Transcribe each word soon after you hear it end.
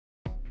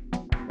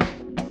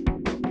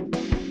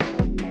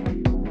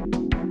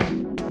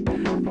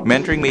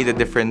Mentoring made a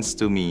difference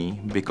to me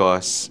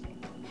because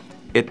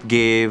it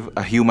gave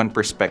a human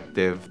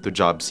perspective to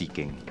job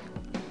seeking.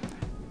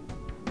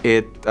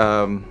 It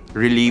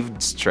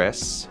relieved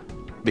stress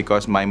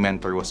because my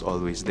mentor was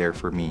always there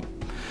for me.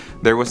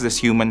 There was this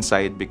human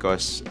side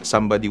because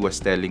somebody was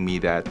telling me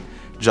that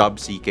job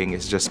seeking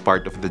is just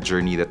part of the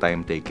journey that I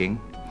am taking.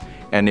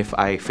 And if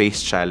I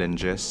face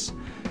challenges,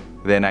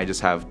 then I just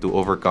have to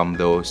overcome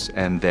those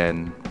and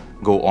then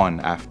go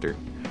on after.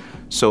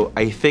 So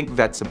I think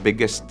that's the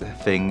biggest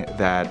thing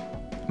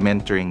that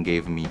mentoring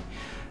gave me,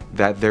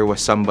 that there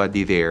was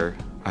somebody there,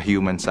 a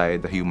human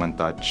side, a human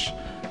touch,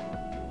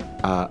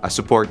 a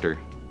supporter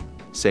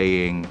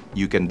saying,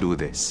 you can do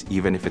this,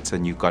 even if it's a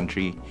new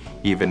country,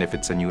 even if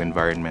it's a new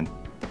environment.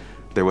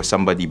 There was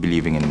somebody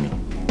believing in me.